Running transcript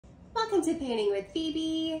Welcome to Painting with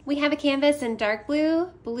Phoebe. We have a canvas in dark blue,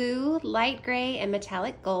 blue, light gray, and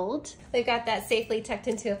metallic gold. We've got that safely tucked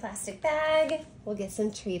into a plastic bag. We'll get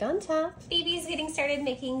some treat on top. Phoebe's getting started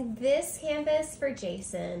making this canvas for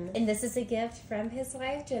Jason. And this is a gift from his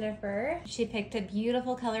wife, Jennifer. She picked a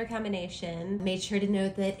beautiful color combination, made sure to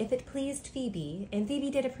note that if it pleased Phoebe, and Phoebe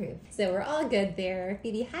did approve. So we're all good there.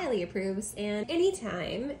 Phoebe highly approves, and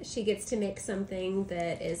anytime she gets to make something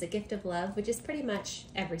that is a gift of love, which is pretty much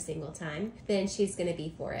every single time, then she's gonna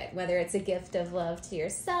be for it. Whether it's a gift of love to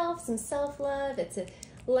yourself, some self-love, it's a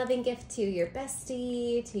loving gift to your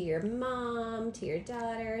bestie, to your mom, to your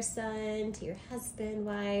daughter, son, to your husband,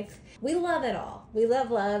 wife. We love it all. We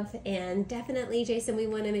love love, and definitely, Jason, we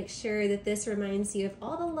want to make sure that this reminds you of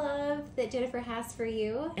all the love that Jennifer has for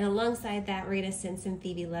you. And alongside that, we're going to send some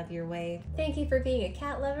Phoebe love your way. Thank you for being a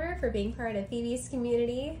cat lover, for being part of Phoebe's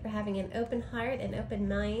community, for having an open heart and open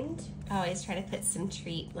mind. I always try to put some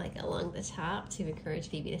treat like along the top to encourage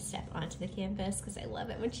Phoebe to step onto the canvas, because I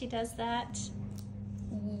love it when she does that.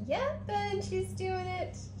 Yep, and she's doing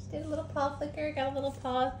it. She did a little paw flicker, got a little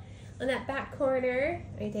paw on that back corner.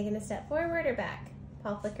 Are you taking a step forward or back?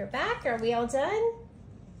 Paw flicker back. Are we all done?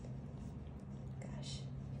 Gosh,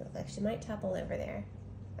 you look like she might topple over there.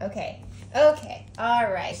 Okay, okay,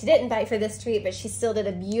 all right. She didn't bite for this treat, but she still did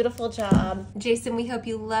a beautiful job. Jason, we hope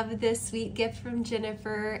you love this sweet gift from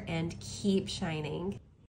Jennifer, and keep shining.